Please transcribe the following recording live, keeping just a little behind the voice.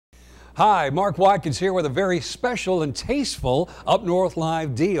Hi, Mark Watkins here with a very special and tasteful Up North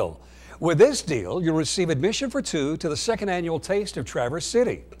Live deal. With this deal, you'll receive admission for two to the second annual Taste of Traverse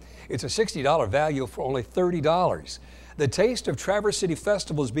City. It's a $60 value for only $30. The Taste of Traverse City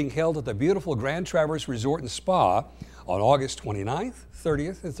Festival is being held at the beautiful Grand Traverse Resort and Spa on August 29th,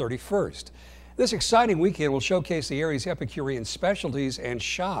 30th, and 31st. This exciting weekend will showcase the area's Epicurean specialties and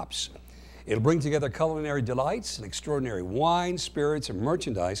shops. It'll bring together culinary delights and extraordinary wine, spirits, and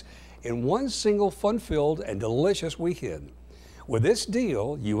merchandise in one single fun-filled and delicious weekend. With this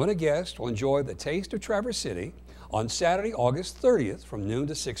deal, you and a guest will enjoy the Taste of Traverse City on Saturday, August 30th from noon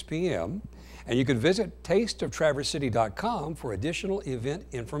to 6 p.m. And you can visit tasteoftraversecity.com for additional event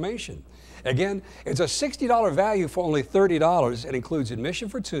information. Again, it's a $60 value for only $30 and includes admission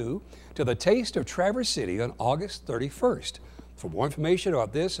for two to the Taste of Traverse City on August 31st. For more information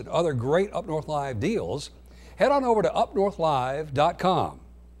about this and other great Up North Live deals, head on over to UpNorthLive.com.